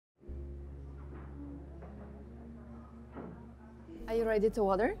Are you ready to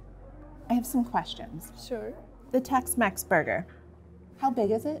order? I have some questions. Sure. The Tex-Mex burger, how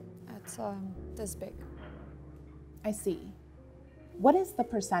big is it? It's this big. I see. What is the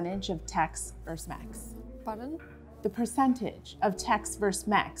percentage of Tex versus Mex? Pardon? The percentage of Tex versus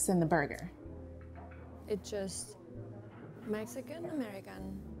Mex in the burger. It's just Mexican,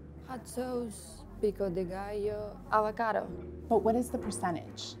 American, hot sauce, pico de gallo, avocado. But what is the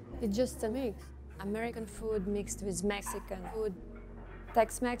percentage? It's just a mix. American food mixed with Mexican food.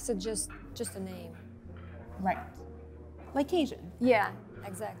 Tex-Mex is just a name. Right. Like Cajun. Yeah,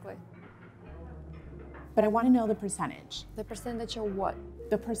 exactly. But I want to know the percentage. The percentage of what?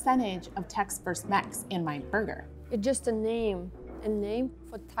 The percentage of Tex versus Mex in my burger. It's just a name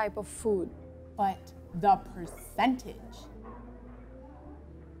for type of food. But the percentage.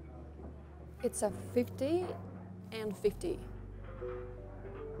 It's a 50 and 50.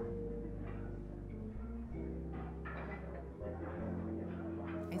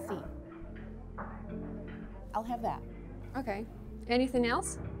 I see. I'll have that. Okay. Anything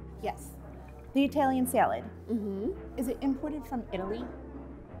else? Yes. The Italian salad. Mm-hmm. Is it imported from Italy?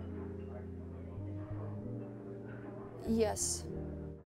 Yes.